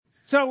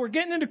So we're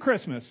getting into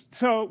Christmas.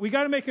 So we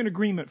got to make an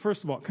agreement,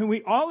 first of all. Can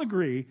we all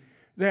agree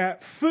that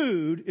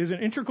food is an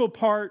integral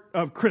part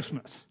of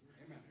Christmas?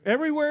 Amen.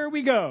 Everywhere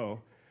we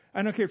go.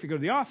 I don't care if you go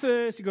to the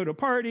office, you go to a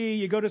party,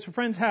 you go to some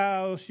friend's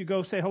house, you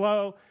go say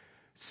hello.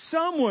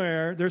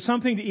 Somewhere there's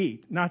something to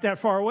eat. Not that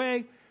far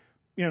away.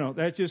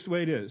 That's just the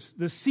way it is.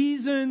 The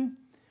season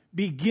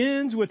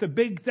begins with a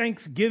big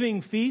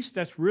Thanksgiving feast.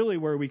 That's really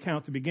where we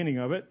count the beginning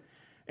of it.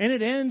 And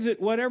it ends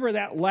at whatever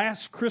that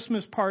last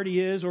Christmas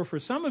party is, or for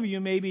some of you,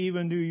 maybe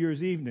even New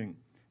Year's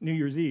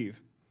Eve.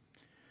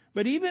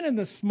 But even in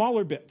the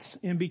smaller bits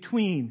in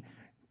between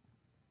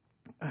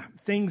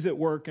things at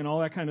work and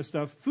all that kind of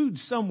stuff, food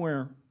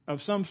somewhere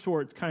of some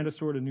sort, kind of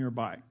sort of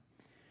nearby.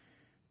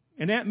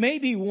 And that may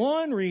be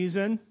one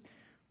reason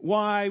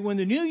why when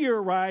the new year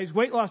arrives,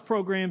 weight loss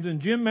programs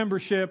and gym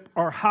membership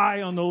are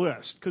high on the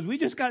list, because we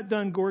just got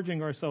done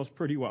gorging ourselves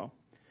pretty well.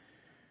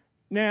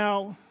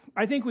 Now,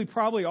 I think we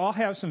probably all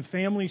have some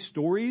family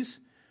stories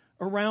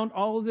around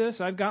all of this.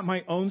 I've got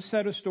my own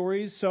set of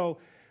stories. So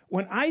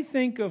when I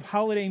think of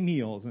holiday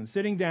meals and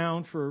sitting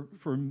down for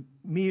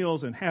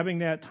meals and having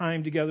that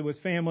time together with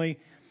family,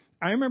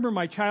 I remember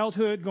my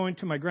childhood going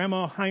to my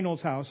grandma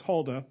Heinold's house,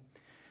 Hulda,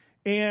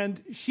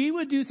 and she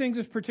would do things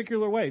this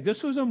particular way.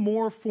 This was a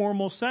more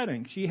formal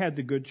setting. She had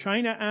the good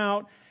china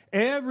out.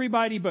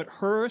 Everybody but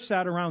her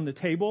sat around the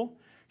table.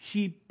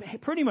 She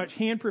pretty much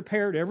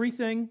hand-prepared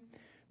everything.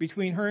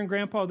 Between her and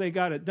Grandpa, they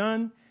got it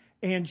done.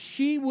 And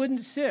she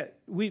wouldn't sit.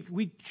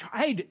 We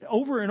tried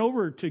over and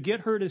over to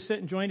get her to sit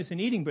and join us in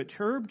eating, but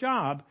her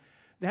job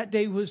that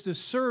day was to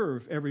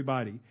serve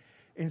everybody.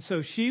 And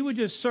so she would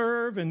just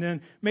serve and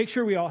then make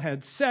sure we all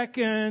had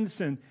seconds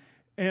and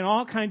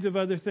all kinds of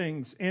other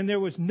things. And there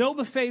was no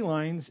buffet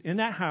lines in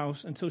that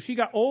house until she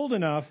got old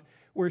enough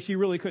where she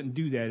really couldn't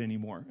do that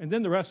anymore. And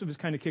then the rest of us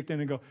kind of kicked in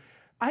and go,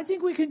 I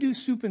think we can do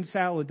soup and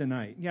salad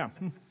tonight. Yeah.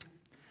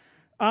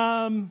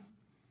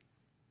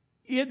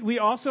 We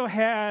also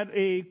had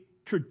a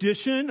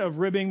tradition of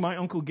ribbing my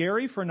Uncle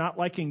Gary for not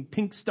liking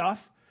pink stuff,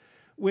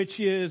 which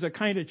is a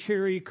kind of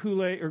cherry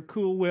Kool-Aid or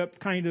Cool Whip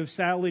kind of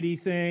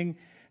salad-y thing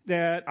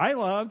that I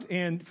loved.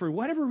 And for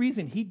whatever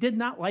reason, he did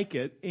not like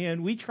it.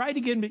 And we tried to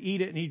get him to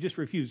eat it, and he just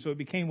refused. So it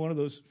became one of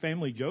those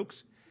family jokes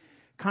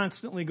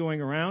constantly going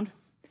around.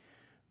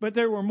 But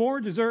there were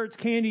more desserts,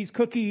 candies,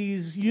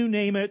 cookies, you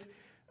name it.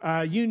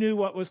 You knew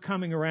what was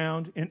coming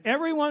around. And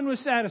everyone was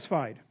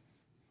satisfied.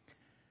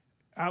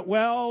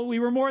 We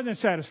were more than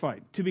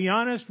satisfied. To be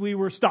honest, we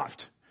were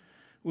stuffed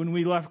when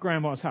we left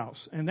Grandma's house.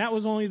 And that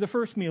was only the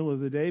first meal of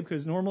the day,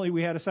 because normally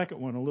we had a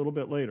second one a little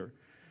bit later.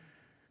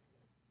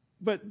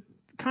 But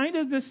kind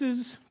of this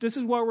is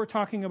what we're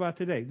talking about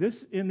today.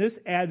 In this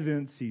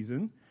Advent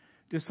season,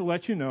 just to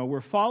let you know,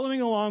 we're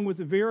following along with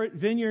the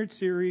Vineyard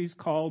series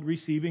called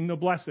Receiving the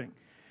Blessing.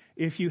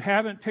 If you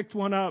haven't picked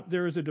one up,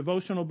 there is a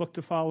devotional book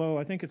to follow.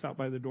 I think it's out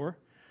by the door.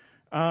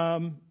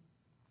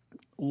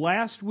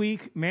 Last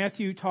week,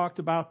 Matthew talked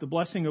about the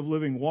blessing of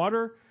living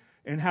water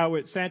and how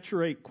it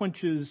saturates,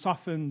 quenches,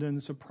 softens,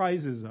 and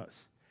surprises us.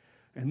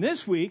 And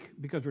this week,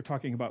 because we're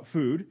talking about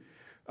food,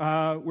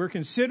 we're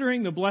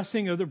considering the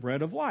blessing of the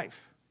bread of life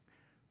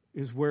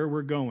is where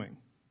we're going.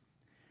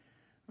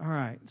 All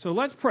right, so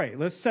let's pray.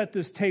 Let's set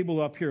this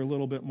table up here a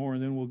little bit more,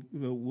 and then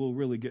we'll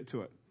really get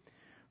to it.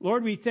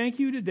 Lord, we thank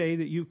you today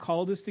that you've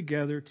called us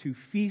together to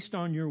feast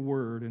on your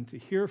word and to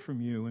hear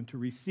from you and to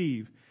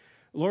receive.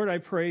 Lord, I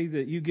pray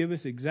that you give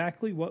us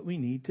exactly what we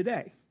need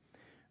today.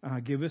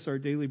 Give us our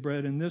daily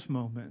bread in this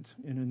moment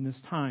and in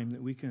this time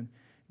that we can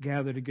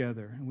gather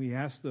together. And we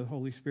ask the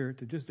Holy Spirit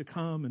to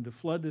come and to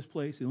flood this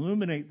place,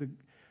 illuminate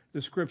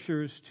the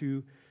Scriptures,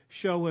 to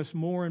show us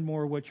more and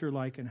more what you're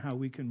like and how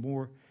we can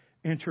more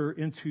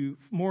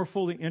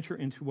fully enter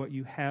into what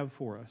you have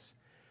for us.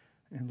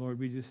 And Lord,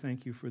 we just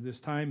thank you for this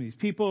time, these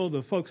people,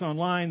 the folks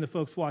online, the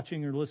folks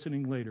watching or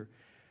listening later.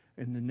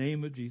 In the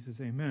name of Jesus,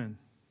 amen.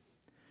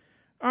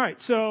 All right,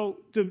 so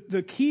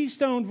the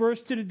keystone verse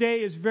to today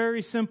is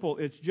very simple.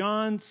 It's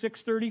John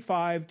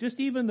 6:35, just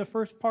even the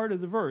first part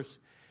of the verse.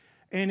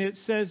 And it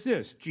says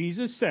this: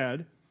 Jesus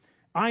said,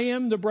 I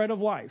am the bread of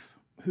life.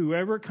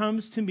 Whoever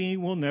comes to me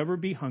will never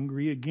be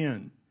hungry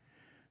again.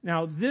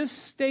 Now, this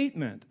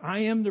statement,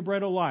 I am the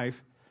bread of life,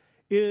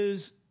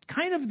 is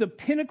kind of the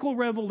pinnacle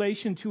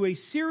revelation to a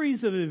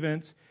series of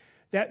events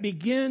that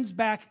begins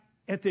back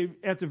at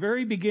the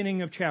very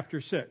beginning of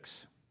chapter 6.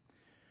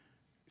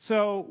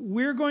 So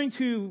I'm going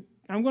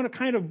to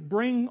kind of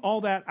bring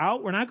all that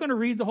out. We're not going to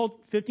read the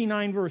whole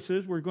 59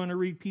 verses. We're going to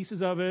read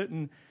pieces of it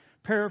and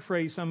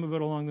paraphrase some of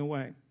it along the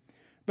way.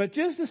 But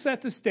just to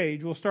set the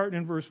stage, we'll start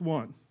in verse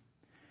 1.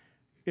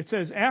 It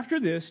says, after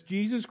this,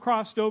 Jesus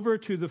crossed over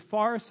to the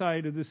far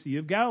side of the Sea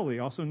of Galilee,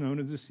 also known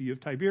as the Sea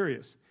of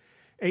Tiberias.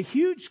 A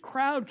huge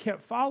crowd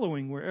kept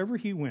following wherever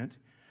he went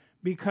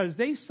because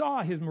they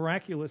saw his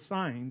miraculous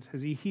signs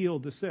as he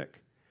healed the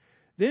sick.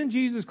 Then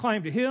Jesus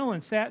climbed a hill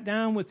and sat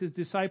down with his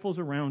disciples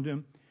around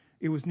him.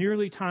 It was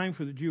nearly time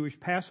for the Jewish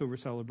Passover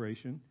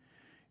celebration.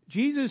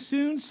 Jesus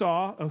soon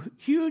saw a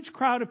huge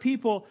crowd of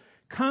people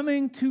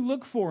coming to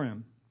look for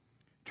him.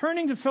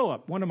 Turning to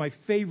Philip, one of my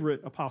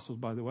favorite apostles,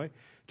 by the way,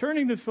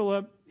 turning to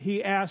Philip,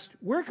 he asked,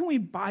 where can we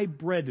buy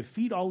bread to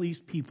feed all these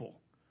people?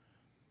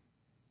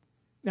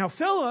 Now,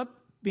 Philip,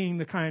 being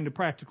the kind of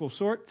practical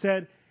sort,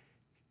 said,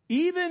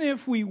 even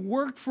if we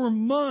worked for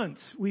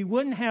months, we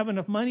wouldn't have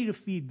enough money to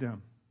feed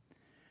them.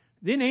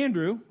 Then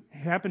Andrew,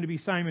 happened to be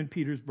Simon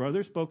Peter's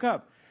brother, spoke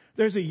up.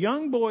 There's a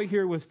young boy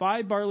here with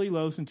 5 barley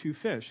loaves and 2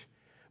 fish.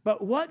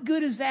 But what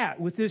good is that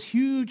with this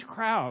huge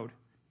crowd?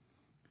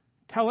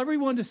 Tell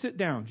everyone to sit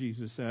down,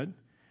 Jesus said.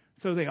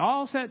 So they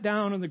all sat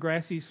down on the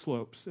grassy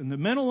slopes, and the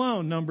men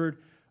alone numbered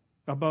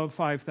above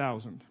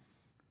 5,000.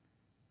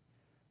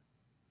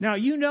 Now,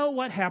 you know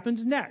what happens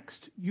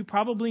next. You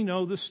probably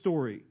know the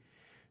story.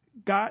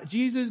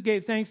 Jesus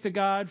gave thanks to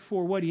God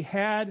for what he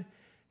had.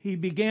 He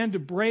began to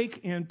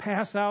break and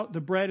pass out the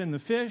bread and the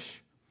fish.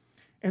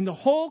 And the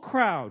whole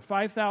crowd,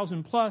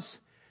 5,000 plus,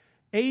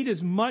 ate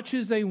as much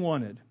as they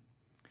wanted.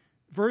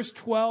 Verse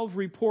 12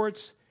 reports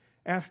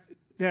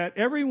that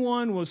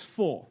everyone was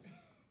full.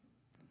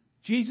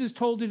 Jesus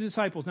told the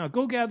disciples, now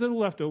go gather the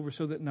leftovers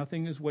so that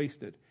nothing is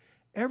wasted.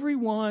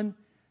 Everyone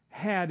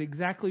had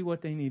exactly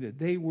what they needed.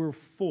 They were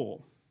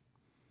full.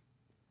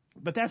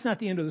 But that's not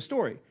the end of the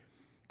story,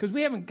 because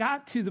we haven't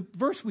got to the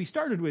verse we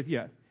started with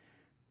yet.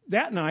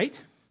 That night,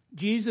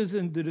 Jesus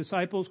and the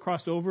disciples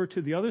crossed over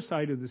to the other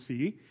side of the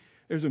sea.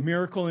 There's a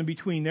miracle in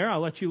between there.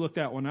 I'll let you look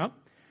that one up.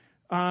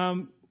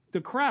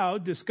 The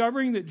crowd,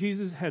 discovering that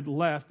Jesus had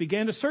left,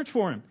 began to search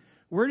for him.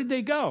 Where did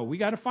they go? We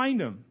got to find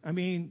him. I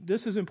mean,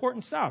 this is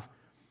important stuff.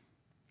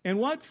 And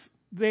what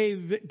they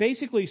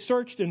basically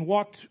searched and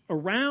walked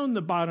around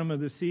the bottom of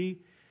the sea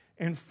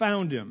and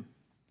found him.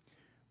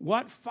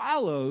 What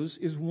follows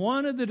is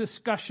one of the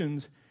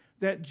discussions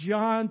that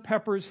John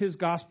peppers his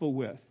gospel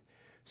with.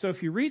 So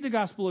if you read the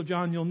Gospel of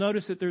John, you'll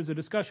notice that there's a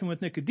discussion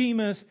with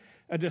Nicodemus,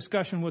 a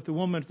discussion with the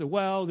woman at the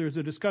well, there's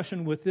a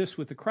discussion with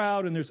the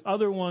crowd, and there's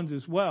other ones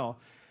as well.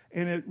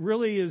 And it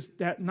really is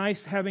that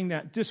nice having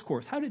that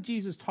discourse. How did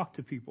Jesus talk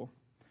to people?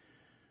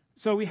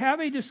 So we have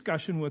a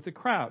discussion with the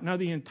crowd. Now,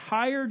 the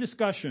entire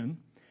discussion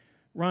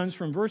runs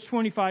from verse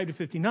 25 to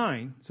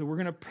 59, so we're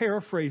going to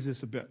paraphrase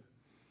this a bit.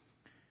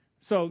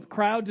 So the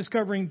crowd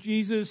discovering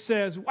Jesus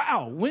says,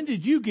 wow, when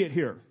did you get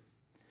here?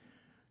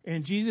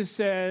 And Jesus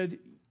said,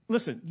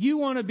 listen, you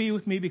want to be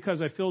with me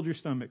because I filled your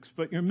stomachs,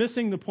 but you're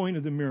missing the point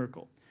of the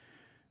miracle.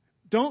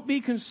 Don't be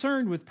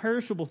concerned with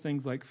perishable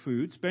things like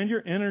food. Spend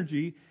your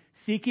energy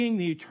seeking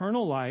the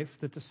eternal life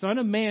that the Son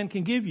of Man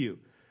can give you.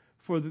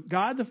 For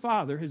God the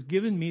Father has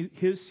given me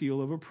his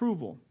seal of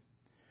approval.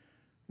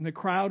 And the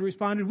crowd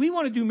responded, we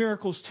want to do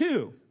miracles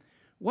too.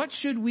 What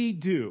should we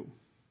do?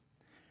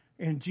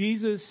 And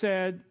Jesus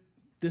said,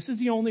 this is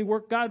the only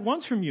work God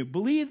wants from you.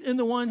 Believe in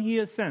the one he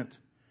has sent.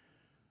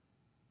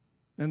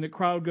 And the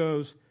crowd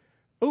goes,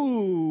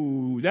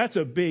 ooh, that's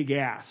a big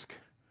ask.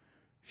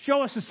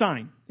 Show us a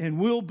sign and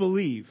we'll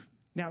believe.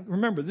 Now,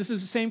 remember, this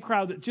is the same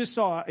crowd that just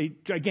saw a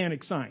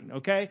gigantic sign,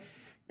 okay?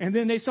 And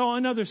then they saw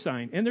another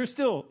sign, and they're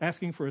still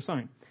asking for a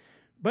sign.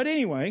 But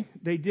anyway,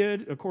 they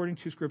did, according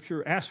to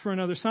Scripture, ask for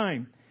another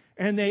sign.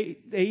 And they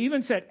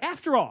even said,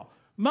 after all,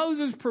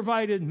 Moses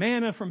provided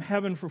manna from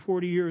heaven for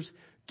 40 years.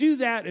 Do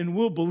that and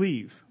we'll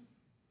believe.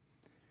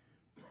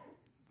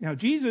 Now,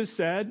 Jesus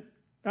said,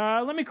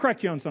 let me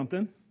correct you on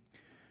something.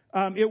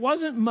 It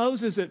wasn't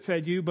Moses that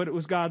fed you, but it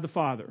was God the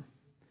Father.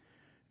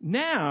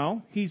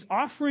 Now, he's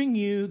offering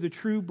you the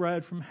true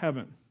bread from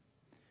heaven.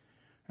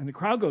 And the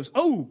crowd goes,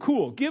 oh,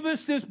 cool, give us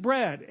this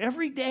bread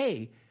every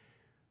day.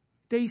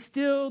 They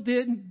still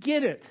didn't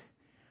get it.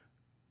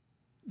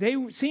 They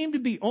seem to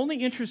be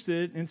only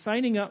interested in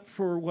signing up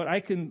for what I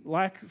can,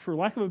 for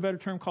lack of a better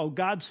term, call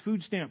God's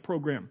food stamp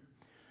program.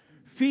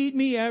 Feed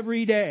me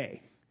every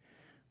day.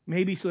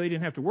 Maybe so they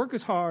didn't have to work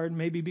as hard,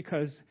 maybe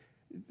because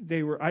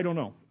they were, I don't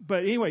know.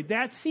 But anyway,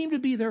 that seemed to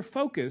be their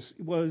focus,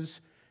 was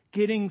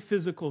getting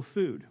physical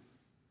food.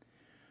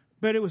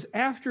 But it was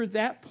after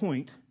that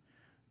point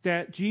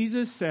that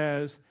Jesus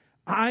says,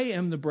 I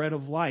am the bread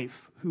of life.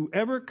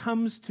 Whoever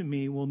comes to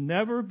me will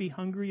never be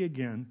hungry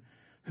again.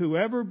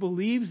 Whoever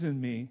believes in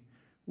me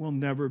will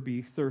never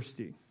be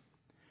thirsty.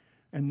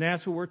 And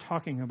that's what we're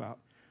talking about.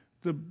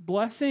 The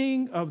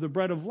blessing of the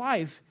bread of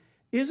life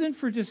isn't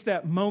for just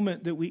that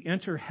moment that we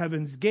enter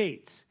heaven's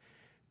gates.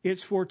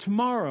 It's for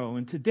tomorrow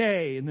and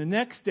today and the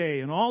next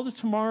day and all the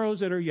tomorrows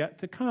that are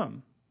yet to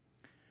come.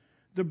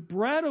 The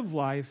bread of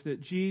life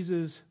that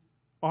Jesus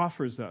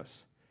offers us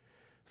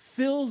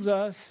fills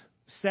us,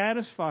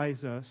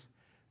 satisfies us,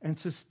 and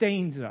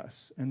sustains us.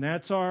 And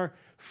that's our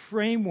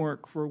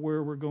framework for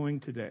where we're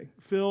going today.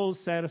 Fills,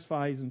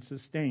 satisfies, and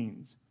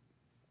sustains.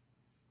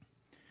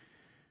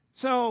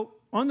 So,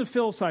 on the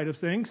fill side of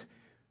things,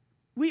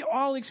 we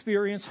all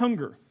experience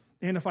hunger.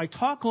 And if I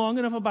talk long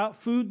enough about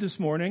food this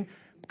morning,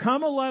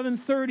 come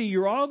 11:30,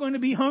 you're all going to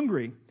be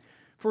hungry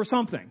for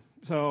something.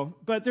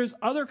 But there's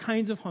other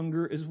kinds of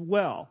hunger as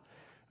well.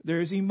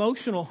 There's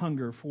emotional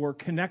hunger for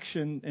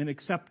connection and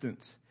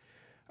acceptance.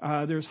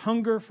 There's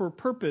hunger for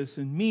purpose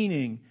and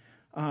meaning.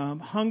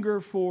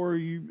 Hunger for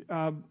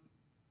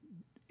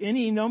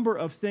any number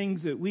of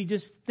things that we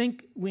just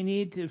think we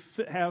need to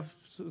have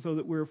so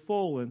that we're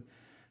full and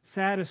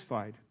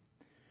satisfied.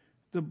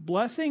 The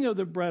blessing of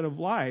the bread of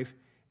life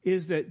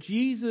is that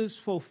Jesus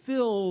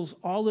fulfills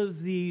all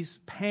of these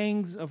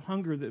pangs of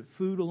hunger that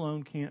food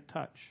alone can't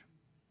touch.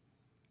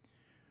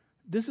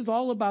 This is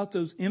all about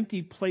those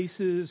empty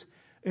places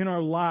in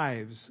our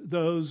lives,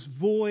 those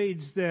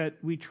voids that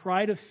we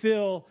try to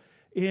fill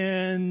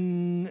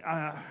in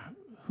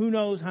who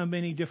knows how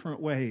many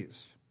different ways.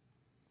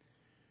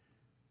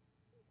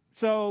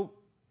 So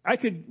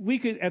we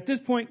could at this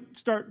point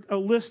start a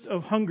list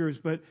of hungers,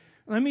 but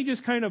let me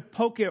just kind of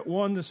poke at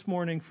one this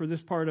morning for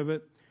this part of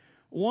it.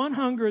 One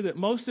hunger that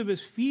most of us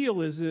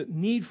feel is a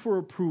need for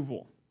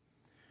approval.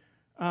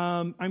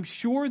 I'm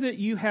sure that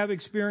you have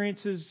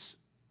experiences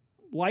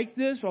like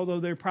this, although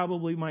they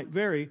probably might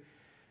vary,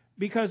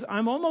 because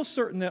I'm almost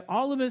certain that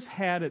all of us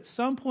had at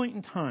some point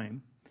in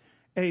time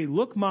a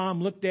look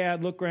mom, look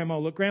dad, look grandma,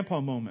 look grandpa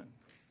moment.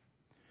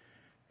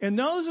 And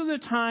those are the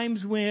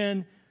times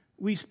when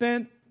we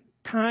spent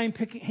time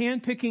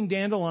hand-picking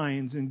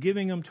dandelions and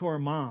giving them to our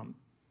mom.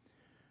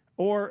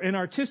 Or an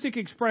artistic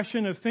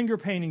expression of finger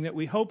painting that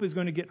we hope is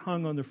going to get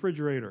hung on the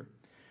refrigerator.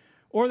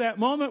 Or that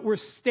moment we're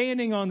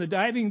standing on the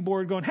diving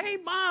board going, hey,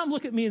 Mom,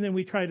 look at me, and then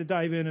we try to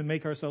dive in and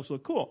make ourselves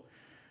look cool.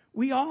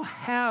 We all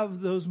have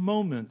those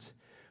moments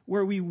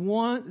where we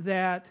want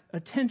that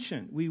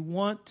attention. We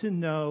want to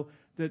know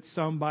that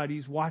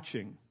somebody's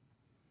watching.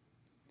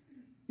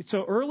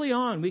 So early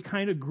on, we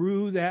kind of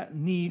grew that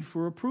need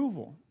for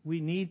approval. We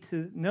need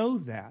to know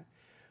that.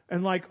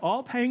 And like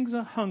all pangs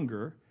of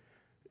hunger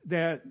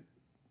that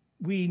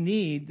we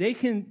need,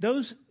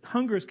 those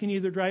hungers can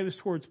either drive us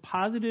towards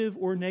positive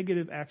or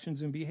negative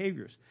actions and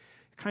behaviors.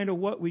 Kind of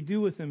what we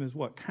do with them is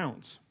what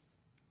counts.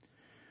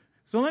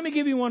 So let me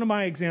give you one of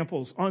my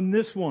examples on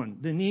this one,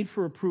 the need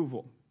for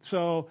approval.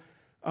 So,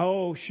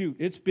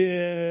 it's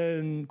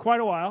been quite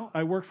a while.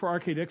 I worked for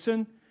R.K.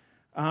 Dixon.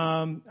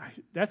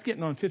 That's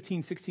getting on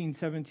 15, 16,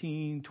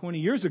 17, 20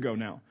 years ago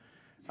now.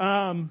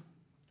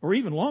 Or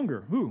even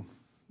longer.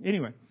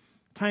 Anyway,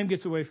 time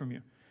gets away from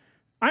you.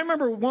 I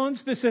remember one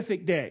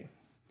specific day.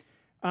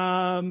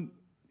 One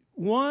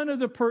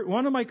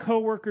of my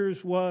coworkers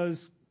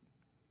was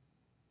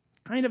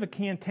kind of a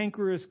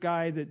cantankerous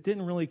guy that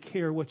didn't really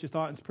care what you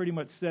thought and pretty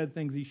much said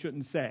things he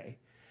shouldn't say.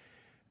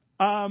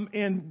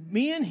 And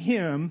me and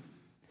him,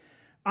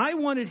 I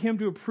wanted him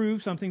to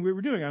approve something we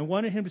were doing. I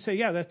wanted him to say,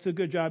 yeah, that's a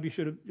good job. You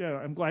should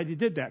have, I'm glad you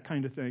did that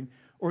kind of thing.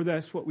 Or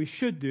that's what we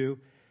should do.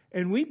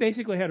 And we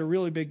basically had a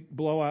really big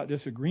blowout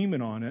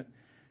disagreement on it.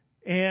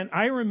 And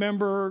I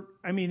remember,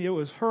 it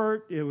was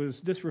hurt, it was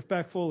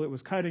disrespectful, it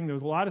was cutting, there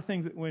was a lot of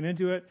things that went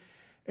into it.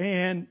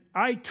 And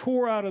I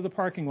tore out of the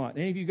parking lot.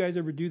 Any of you guys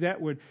ever do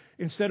that? Would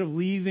instead of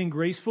leaving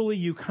gracefully,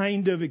 you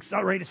kind of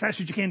accelerate as fast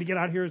as you can to get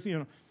out of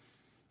here?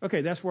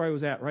 Okay, that's where I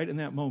was at right in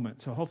that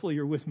moment. So hopefully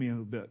you're with me a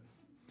little bit.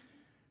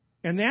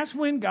 And that's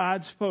when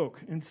God spoke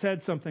and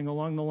said something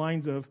along the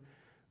lines of,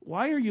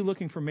 why are you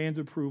looking for man's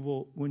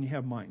approval when you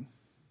have mine?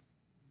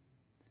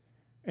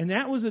 And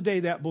that was the day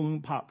that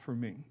balloon popped for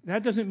me.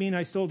 That doesn't mean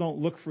I still don't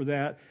look for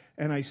that,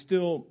 and I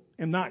still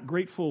am not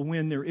grateful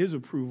when there is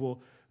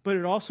approval, but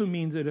it also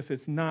means that if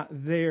it's not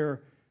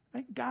there,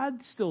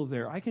 God's still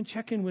there. I can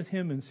check in with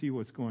him and see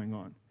what's going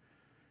on.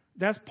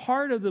 That's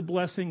part of the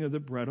blessing of the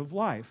bread of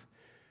life.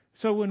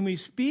 So when we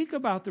speak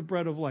about the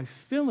bread of life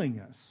filling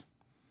us,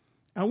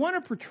 I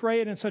want to portray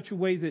it in such a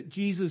way that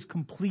Jesus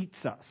completes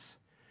us.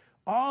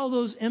 All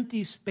those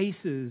empty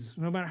spaces,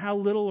 no matter how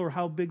little or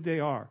how big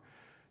they are,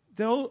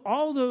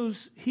 all those,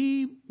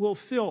 he will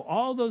fill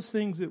all those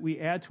things that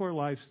we add to our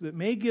lives that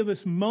may give us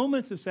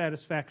moments of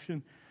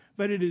satisfaction,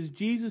 but it is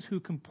Jesus who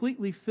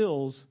completely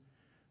fills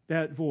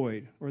that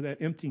void or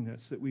that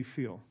emptiness that we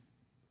feel.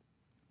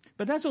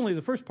 But that's only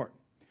the first part,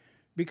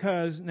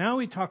 because now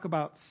we talk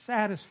about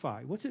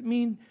satisfy. What's it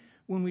mean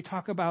when we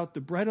talk about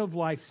the bread of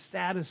life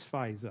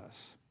satisfies us?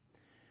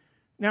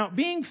 Now,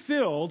 being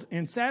filled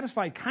and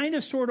satisfied kind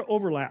of sort of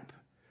overlap.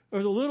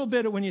 There's a little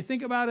bit of, when you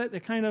think about it, they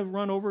kind of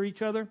run over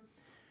each other.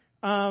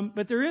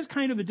 But there is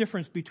kind of a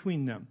difference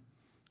between them.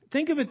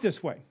 Think of it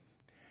this way.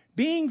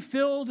 Being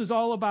filled is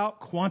all about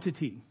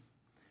quantity.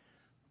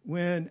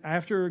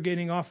 After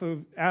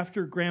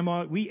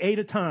Grandma, we ate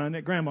a ton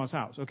at Grandma's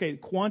house. Okay,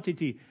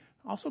 quantity.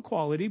 Also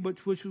quality, but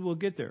which we'll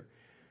get there.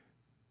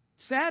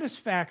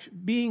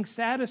 Being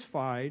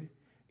satisfied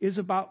is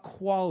about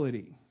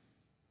quality.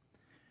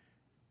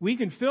 We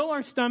can fill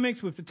our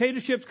stomachs with potato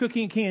chips,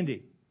 cookie, and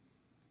candy.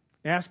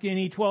 Ask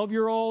any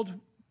 12-year-old,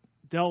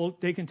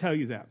 they can tell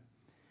you that.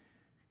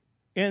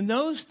 And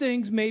those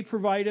things may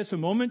provide us a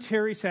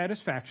momentary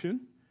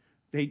satisfaction.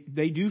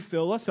 They do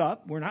fill us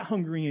up. We're not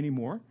hungry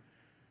anymore.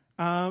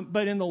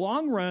 But in the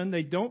long run,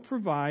 they don't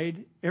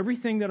provide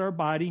everything that our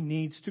body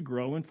needs to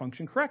grow and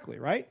function correctly,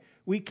 right?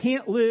 We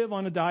can't live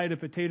on a diet of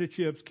potato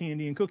chips,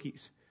 candy, and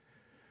cookies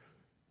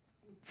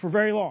for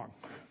very long.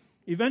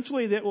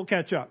 Eventually, that will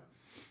catch up.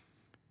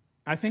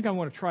 I think I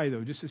want to try,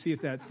 though, just to see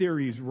if that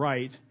theory is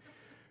right.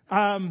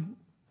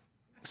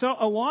 So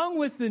along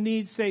with the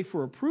need, say,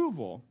 for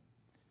approval,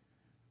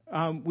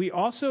 we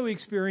also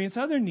experience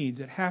other needs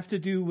that have to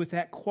do with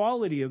that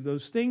quality of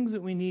those things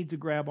that we need to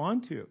grab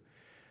onto.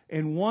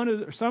 And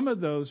some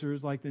of those are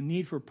like the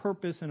need for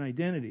purpose and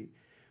identity.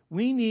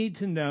 We need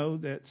to know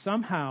that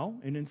somehow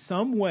and in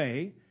some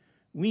way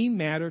we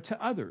matter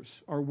to others,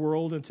 our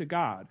world, and to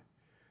God.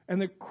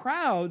 And the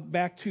crowd,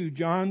 back to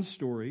John's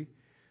story,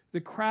 the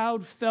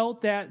crowd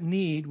felt that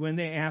need when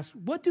they asked,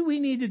 what do we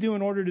need to do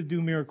in order to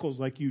do miracles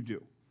like you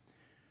do?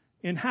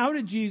 And how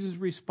did Jesus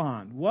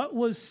respond? What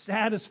was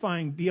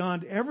satisfying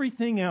beyond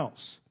everything else?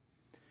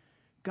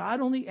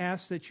 God only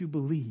asks that you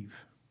believe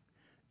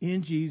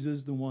in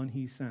Jesus, the one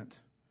he sent.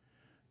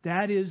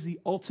 That is the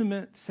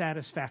ultimate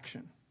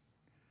satisfaction.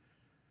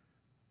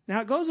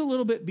 Now, it goes a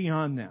little bit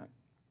beyond that.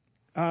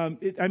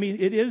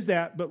 It is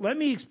that, but let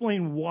me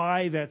explain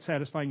why that's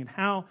satisfying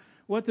and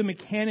what the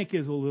mechanic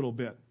is a little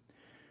bit.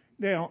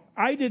 Now,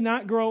 I did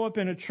not grow up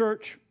in a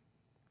church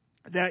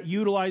that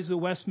utilized the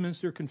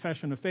Westminster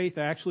Confession of Faith.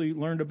 I actually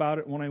learned about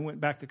it when I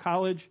went back to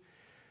college.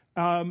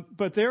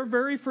 But their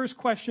very first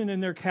question in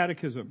their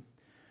catechism,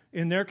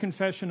 in their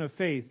confession of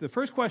faith, the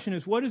first question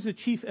is, what is the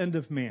chief end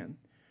of man?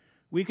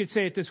 We could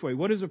say it this way: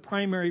 what is the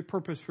primary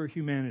purpose for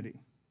humanity?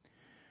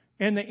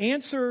 And the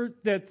answer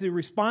that the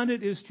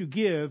respondent is to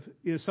give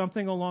is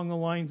something along the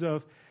lines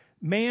of,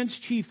 man's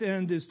chief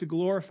end is to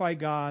glorify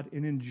God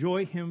and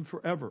enjoy him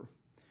forever.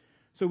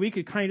 So we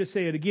could kind of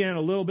say it again,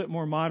 a little bit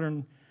more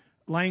modern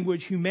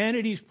language.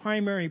 Humanity's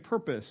primary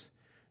purpose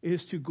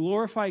is to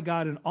glorify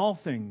God in all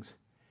things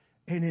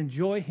and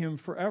enjoy him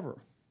forever.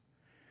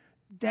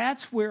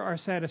 That's where our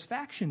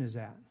satisfaction is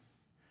at.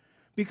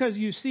 Because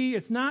you see,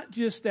 it's not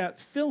just that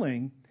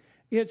filling,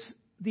 it's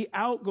the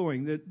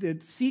outgoing that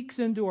seeps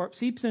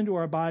into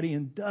our body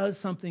and does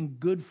something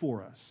good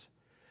for us.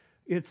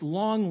 It's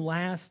long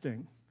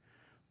lasting.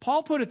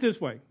 Paul put it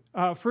this way,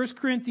 1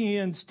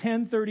 Corinthians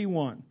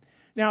 10:31.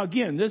 Now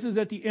again, this is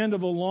at the end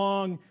of a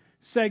long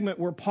segment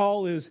where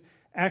Paul is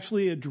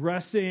actually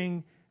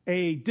addressing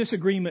a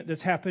disagreement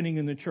that's happening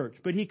in the church.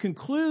 But he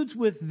concludes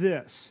with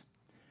this: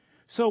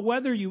 so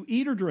whether you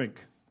eat or drink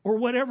or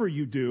whatever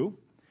you do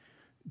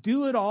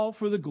it all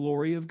for the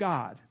glory of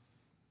God.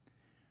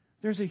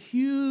 There's a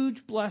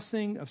huge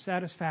blessing of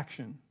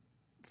satisfaction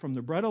from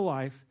the bread of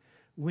life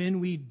when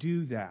we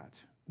do that,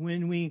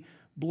 when we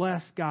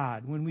bless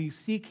God, when we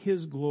seek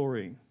his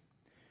glory.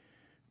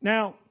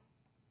 Now,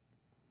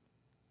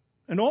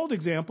 an old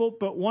example,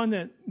 but one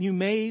that you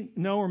may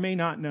know or may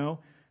not know,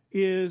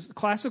 is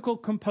classical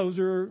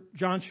composer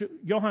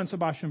Johann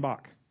Sebastian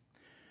Bach.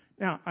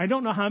 Now, I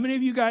don't know how many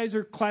of you guys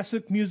are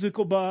classic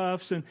musical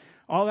buffs and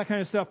all that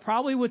kind of stuff.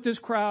 Probably with this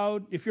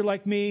crowd, if you're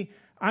like me,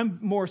 I'm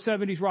more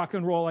 70s rock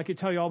and roll. I could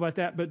tell you all about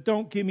that, but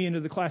don't get me into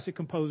the classic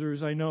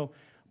composers. I know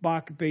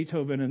Bach,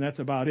 Beethoven, and that's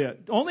about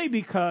it. Only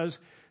because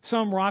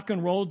some rock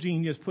and roll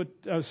genius put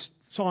a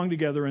song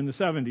together in the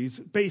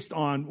 70s based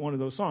on one of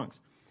those songs,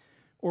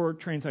 or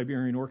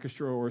Trans-Siberian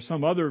Orchestra, or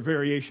some other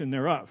variation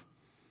thereof.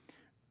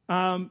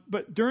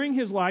 But during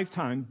his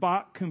lifetime,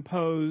 Bach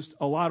composed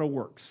a lot of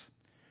works.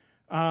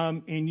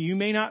 And you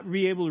may not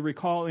be able to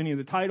recall any of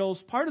the titles.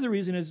 Part of the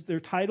reason is their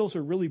titles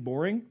are really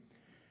boring.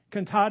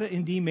 Cantata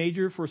in D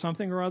major for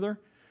something or other,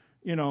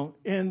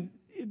 and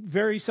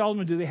very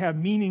seldom do they have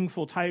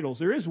meaningful titles.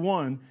 There is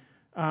one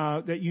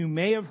that you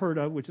may have heard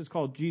of, which is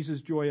called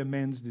Jesus, Joy of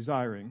Man's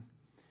Desiring.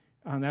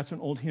 That's an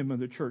old hymn of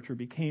the church, or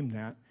became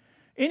that.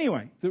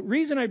 Anyway, the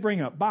reason I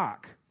bring up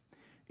Bach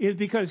is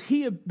because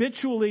he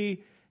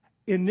habitually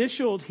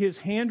initialed his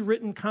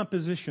handwritten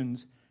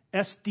compositions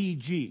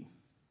SDG,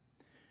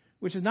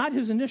 which is not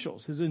his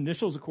initials. His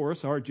initials, of course,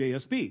 are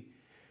JSB.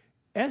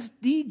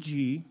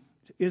 SDG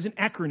is an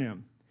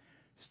acronym.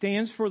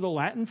 Stands for the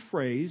Latin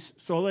phrase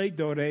Sole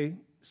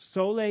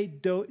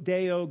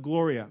Deo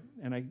Gloria.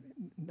 And I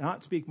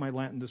not speak my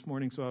Latin this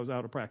morning, so I was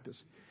out of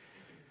practice.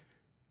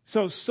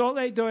 So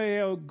Sole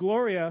Deo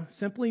Gloria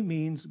simply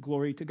means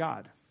glory to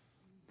God,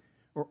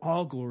 or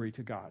all glory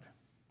to God.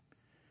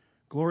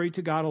 Glory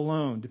to God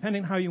alone,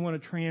 depending how you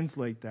want to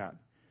translate that.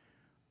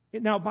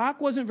 Now, Bach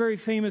wasn't very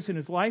famous in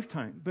his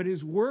lifetime, but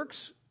his works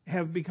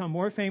have become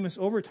more famous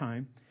over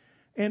time,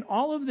 and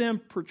all of them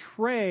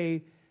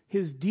portray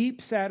his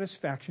deep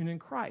satisfaction in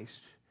Christ,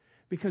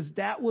 because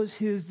that was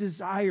his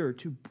desire,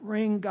 to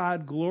bring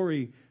God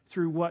glory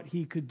through what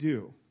he could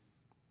do.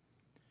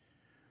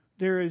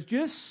 There is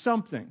just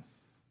something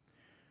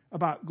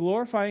about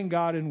glorifying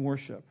God in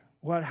worship,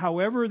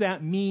 however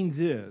that means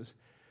is,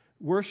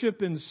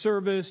 worship and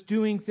service,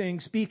 doing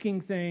things,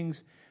 speaking things,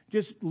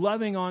 just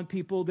loving on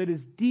people, that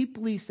is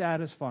deeply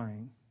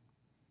satisfying.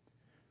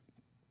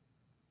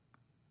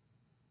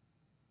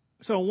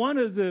 So one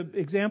of the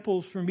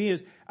examples for me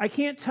is, I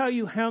can't tell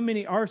you how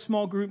many, our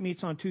small group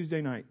meets on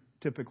Tuesday night,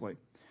 typically.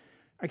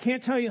 I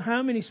can't tell you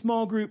how many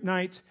small group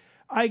nights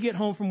I get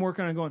home from work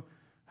and I'm going,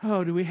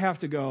 oh, do we have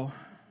to go?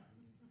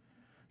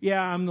 Yeah,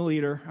 I'm the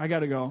leader. I got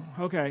to go.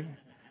 Okay.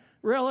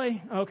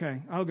 Really?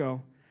 Okay, I'll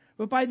go.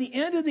 But by the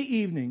end of the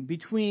evening,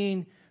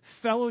 between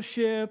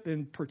fellowship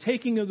and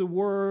partaking of the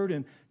word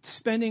and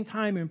spending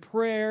time in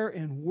prayer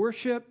and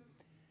worship,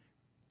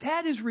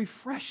 that is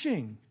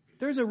refreshing.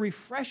 There's a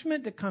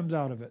refreshment that comes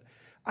out of it.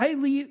 I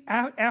leave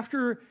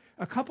after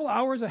a couple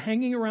hours of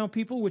hanging around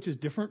people, which is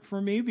different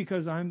for me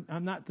because I'm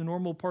not the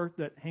normal part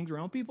that hangs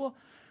around people.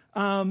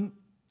 I'm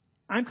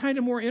kind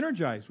of more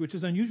energized, which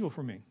is unusual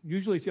for me.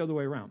 Usually it's the other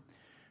way around.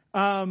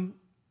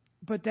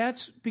 But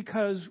that's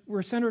because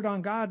we're centered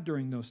on God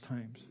during those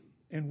times,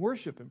 and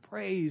worship and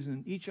praise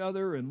and each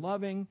other and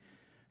loving.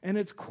 And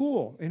it's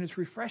cool, and it's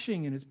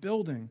refreshing, and it's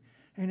building,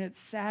 and it's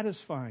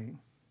satisfying.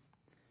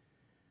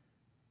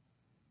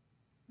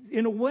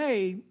 In a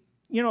way,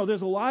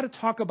 there's a lot of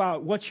talk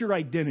about what's your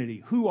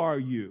identity? Who are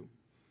you?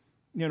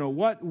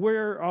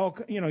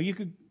 You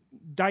could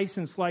dice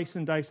and slice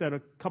and dice that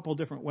a couple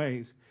different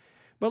ways.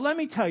 But let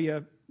me tell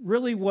you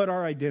really what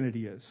our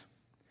identity is.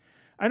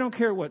 I don't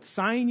care what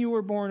sign you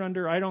were born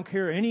under. I don't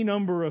care any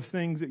number of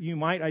things that you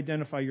might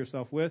identify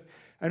yourself with.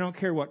 I don't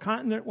care what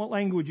continent, what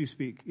language you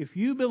speak. If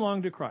you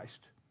belong to Christ,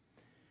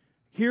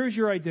 here's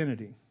your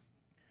identity.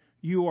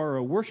 You are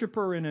a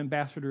worshiper and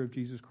ambassador of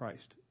Jesus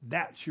Christ.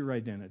 That's your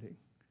identity.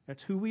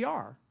 That's who we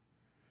are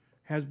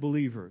as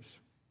believers.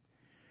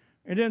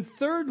 And then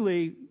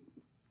thirdly,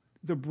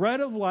 the bread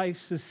of life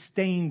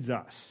sustains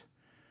us.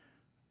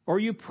 Or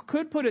you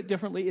could put it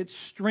differently, it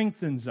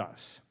strengthens us.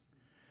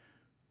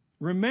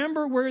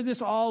 Remember where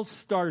this all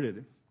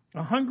started.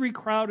 A hungry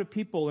crowd of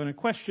people and a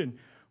question,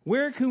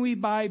 where can we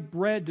buy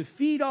bread to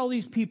feed all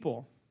these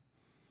people?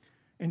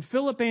 And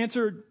Philip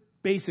answered,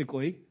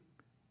 basically,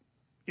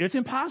 it's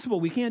impossible.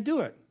 We can't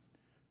do it.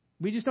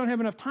 We just don't have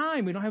enough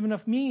time. We don't have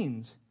enough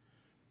means.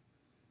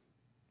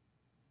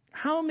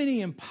 How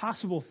many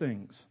impossible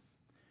things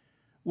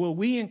will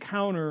we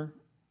encounter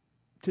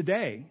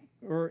today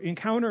or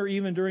encounter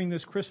even during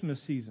this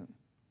Christmas season?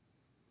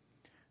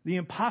 The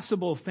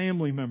impossible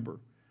family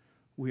member.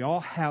 We all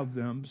have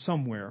them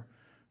somewhere.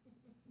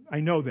 I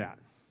know that.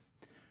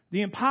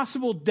 The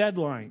impossible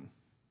deadline.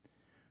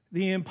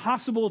 The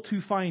impossible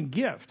to find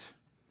gift.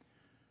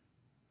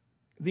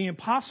 The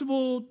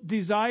impossible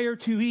desire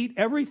to eat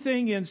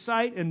everything in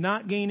sight and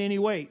not gain any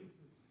weight.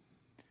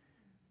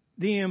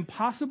 The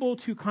impossible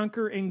to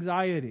conquer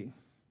anxiety.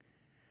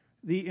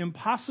 The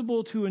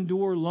impossible to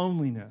endure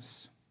loneliness.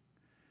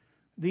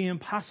 The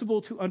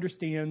impossible to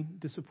understand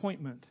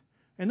disappointment.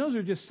 And those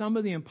are just some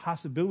of the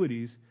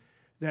impossibilities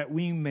that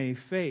we may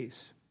face.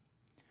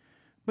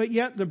 But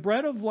yet the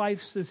bread of life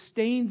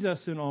sustains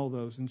us in all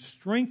those and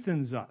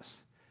strengthens us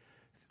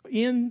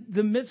in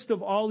the midst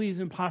of all these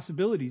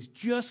impossibilities,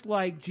 just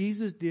like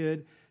Jesus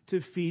did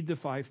to feed the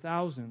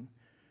 5,000.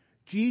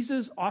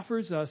 Jesus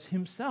offers us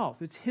himself.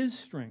 It's his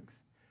strength.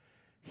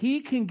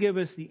 He can give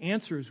us the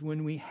answers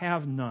when we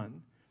have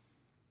none.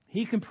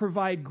 He can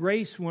provide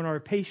grace when our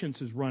patience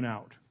has run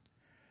out.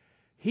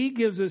 He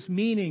gives us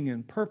meaning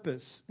and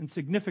purpose and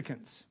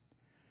significance.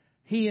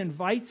 He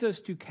invites us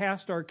to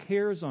cast our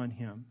cares on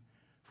him,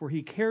 for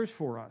he cares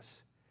for us.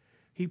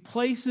 He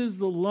places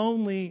the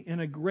lonely in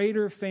a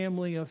greater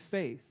family of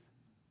faith.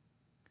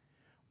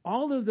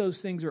 All of those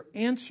things are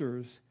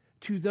answers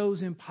to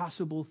those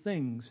impossible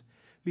things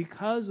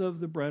because of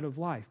the bread of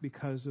life,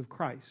 because of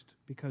Christ,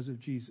 because of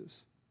Jesus.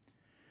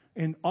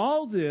 And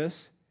all this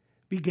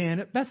began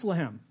at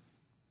Bethlehem.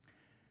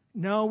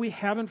 No, we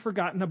haven't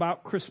forgotten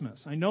about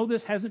Christmas. I know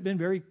this hasn't been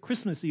very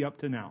Christmassy up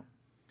to now.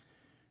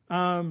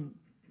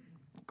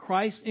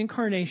 Christ's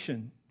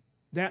incarnation,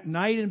 that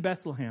night in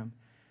Bethlehem,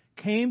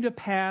 came to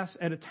pass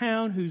at a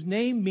town whose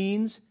name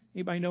means,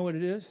 anybody know what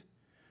it is?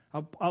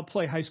 I'll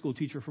play high school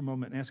teacher for a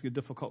moment and ask you a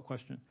difficult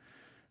question.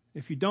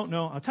 If you don't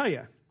know, I'll tell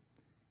you.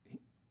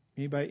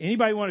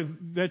 Anybody want to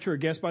venture a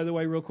guess, by the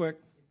way, real quick?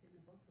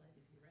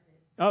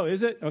 Oh,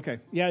 is it? Okay.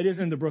 Yeah, it is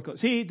in the booklet.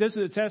 See, this is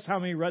a test how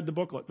many read the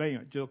booklet. But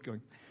anyway,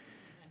 joking.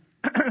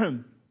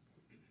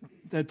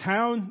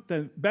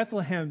 The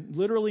Bethlehem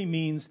literally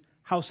means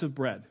house of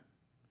bread.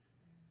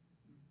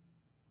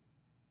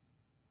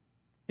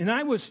 And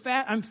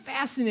I'm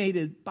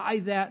fascinated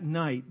by that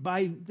night,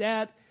 by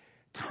that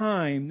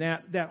time,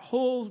 that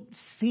whole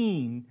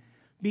scene,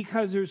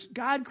 because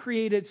God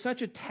created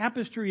such a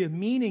tapestry of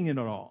meaning in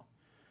it all.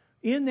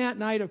 In that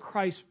night of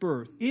Christ's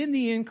birth, in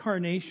the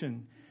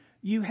incarnation,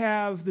 you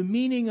have the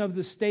meaning of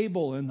the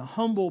stable and the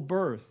humble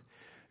birth.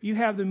 You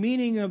have the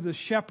meaning of the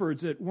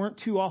shepherds that weren't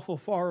too awful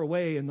far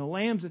away and the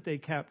lambs that they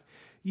kept.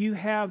 You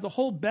have the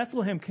whole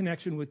Bethlehem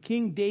connection with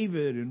King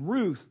David and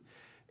Ruth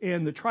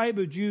and the tribe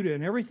of Judah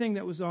and everything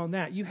that was on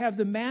that. You have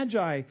the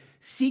Magi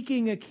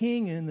seeking a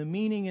king and the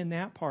meaning in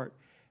that part.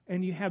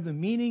 And you have the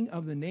meaning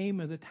of the name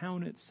of the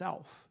town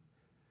itself.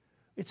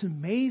 It's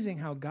amazing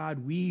how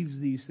God weaves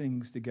these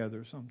things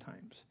together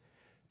sometimes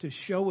to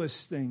show us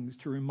things,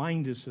 to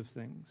remind us of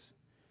things.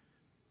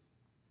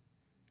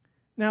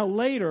 Now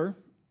later,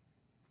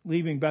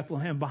 leaving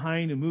Bethlehem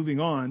behind and moving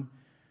on,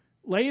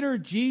 later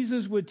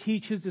Jesus would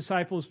teach his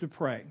disciples to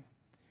pray.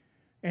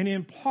 And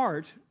in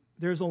part,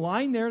 there's a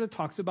line there that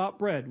talks about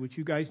bread, which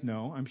you guys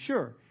know, I'm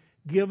sure.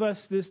 Give us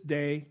this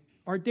day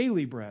our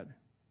daily bread.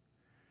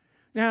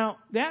 Now,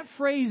 that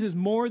phrase is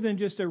more than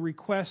just a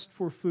request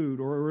for food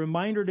or a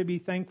reminder to be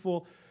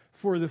thankful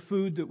for the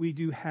food that we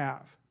do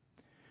have.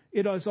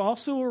 It is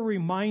also a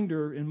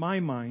reminder, in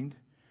my mind,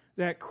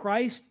 that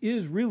Christ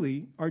is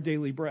really our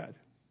daily bread.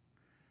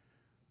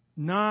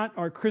 Not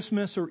our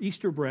Christmas or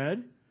Easter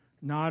bread,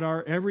 not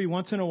our every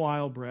once in a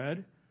while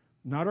bread,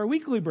 not our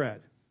weekly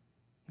bread.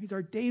 He's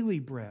our daily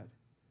bread.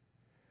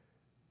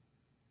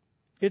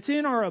 It's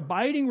in our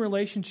abiding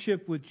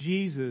relationship with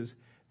Jesus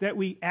that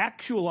we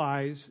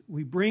actualize,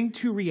 we bring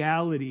to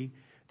reality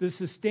the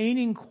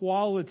sustaining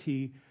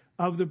quality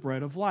of the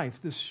bread of life,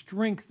 the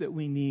strength that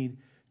we need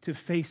to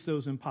face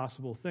those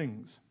impossible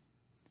things.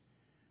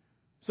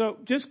 So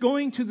just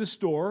going to the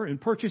store and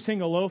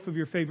purchasing a loaf of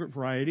your favorite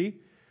variety,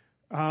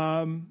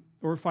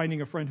 or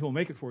finding a friend who will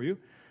make it for you,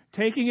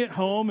 taking it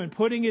home and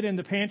putting it in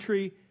the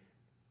pantry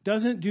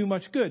doesn't do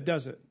much good,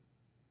 does it?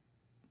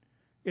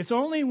 It's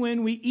only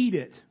when we eat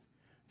it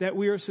that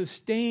we are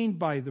sustained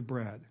by the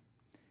bread.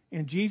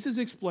 And Jesus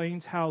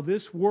explains how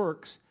this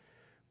works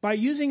by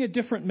using a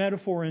different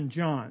metaphor in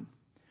John.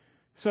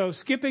 So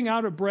skipping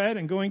out of bread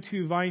and going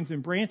to vines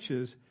and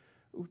branches,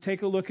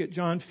 take a look at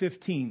John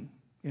 15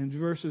 in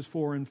verses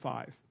 4 and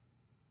 5.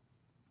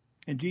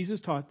 And Jesus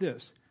taught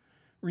this: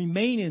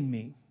 "Remain in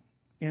me,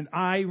 and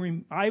I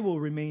will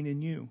remain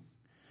in you.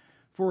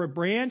 For a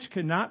branch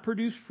cannot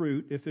produce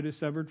fruit if it is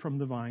severed from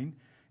the vine,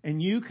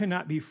 and you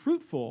cannot be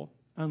fruitful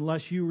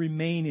unless you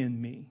remain in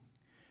me.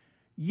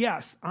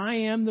 Yes, I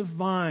am the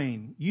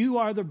vine, you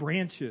are the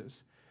branches.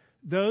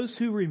 Those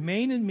who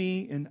remain in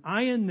me and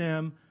I in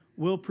them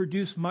will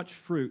produce much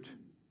fruit.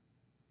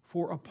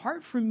 For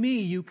apart from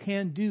me, you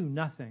can do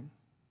nothing."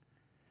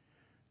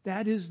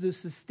 That is the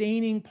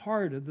sustaining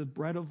part of the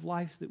bread of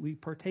life that we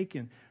partake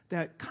in.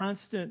 That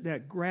constant,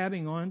 that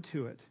grabbing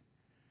onto it.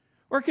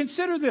 Or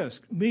consider this,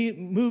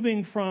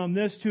 moving from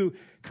this to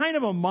kind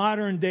of a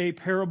modern day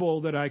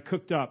parable that I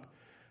cooked up.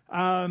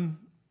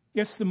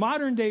 It's the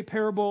modern day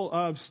parable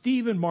of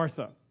Steve and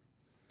Martha.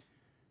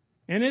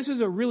 And this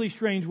is a really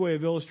strange way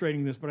of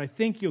illustrating this, but I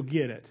think you'll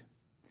get it.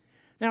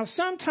 Now,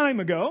 some time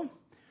ago,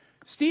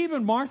 Steve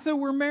and Martha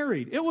were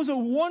married. It was a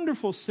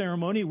wonderful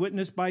ceremony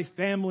witnessed by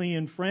family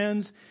and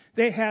friends.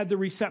 They had the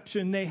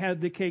reception, they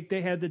had the cake,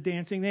 they had the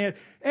dancing, they had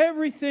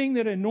everything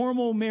that a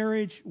normal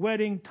marriage,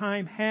 wedding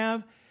time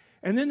have.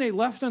 And then they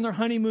left on their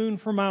honeymoon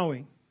for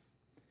Maui.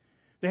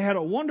 They had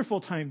a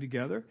wonderful time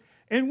together.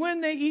 And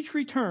when they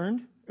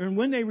returned,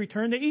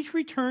 they each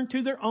returned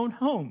to their own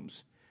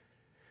homes.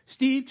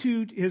 Steve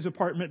to his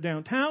apartment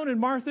downtown and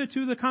Martha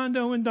to the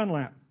condo in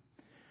Dunlap.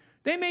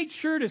 They made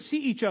sure to see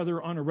each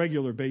other on a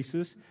regular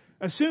basis,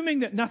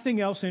 assuming that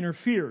nothing else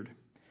interfered,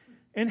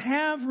 and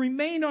have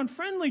remained on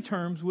friendly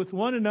terms with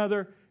one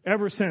another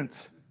ever since.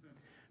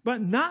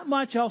 But not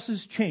much else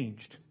has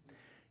changed.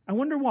 I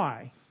wonder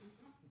why.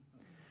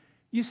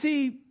 You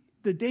see,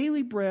 the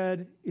daily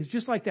bread is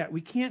just like that.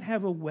 We can't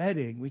have a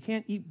wedding. We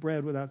can't eat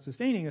bread without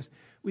sustaining us.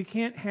 We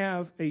can't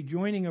have a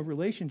joining of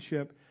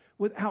relationship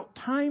without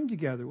time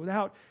together,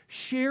 without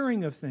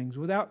sharing of things,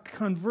 without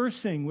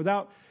conversing,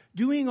 without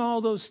doing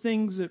all those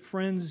things that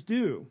friends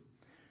do.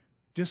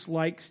 Just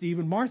like Steve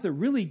and Martha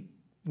really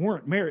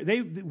weren't married.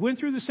 They went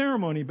through the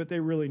ceremony, but they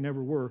really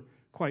never were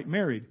quite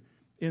married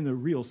in the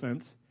real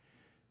sense.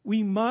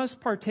 We must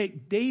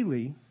partake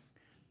daily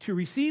to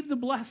receive the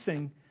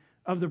blessing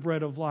of the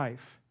bread of life.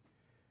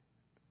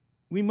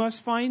 We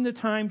must find the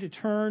time to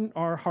turn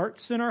our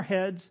hearts and our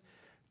heads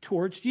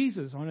towards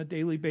Jesus on a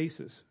daily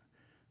basis.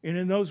 And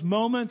in those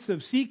moments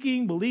of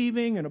seeking,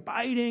 believing, and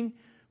abiding,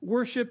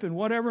 worship and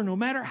whatever, no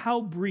matter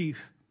how brief,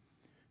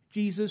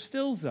 Jesus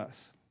fills us.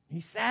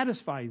 He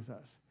satisfies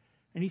us.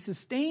 And He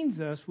sustains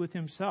us with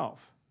Himself.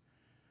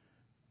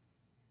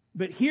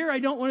 But here I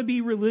don't want to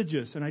be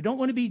religious and I don't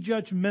want to be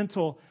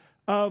judgmental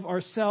of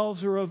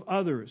ourselves or of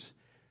others.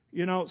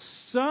 You know,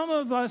 some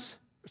of us,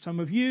 some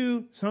of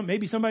you,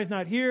 maybe somebody's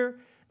not here,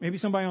 maybe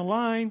somebody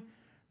online,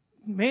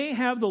 may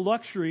have the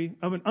luxury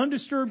of an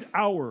undisturbed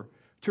hour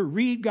to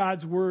read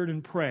God's Word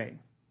and pray.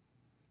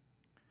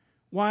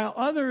 While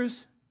others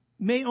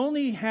may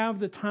only have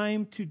the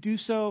time to do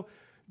so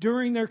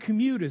during their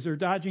commute as they're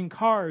dodging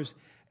cars,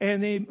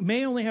 and they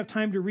may only have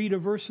time to read a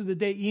verse of the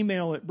day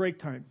email at break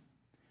time.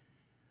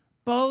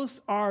 Both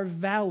are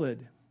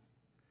valid.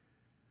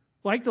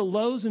 Like the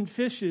loaves and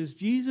fishes,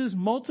 Jesus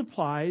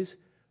multiplies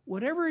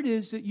whatever it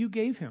is that you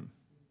gave Him.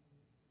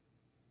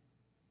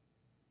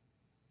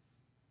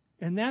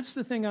 And that's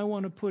the thing I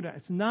want to put out.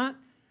 It's not,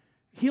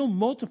 He'll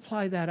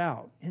multiply that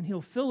out, and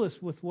He'll fill us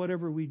with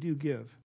whatever we do give.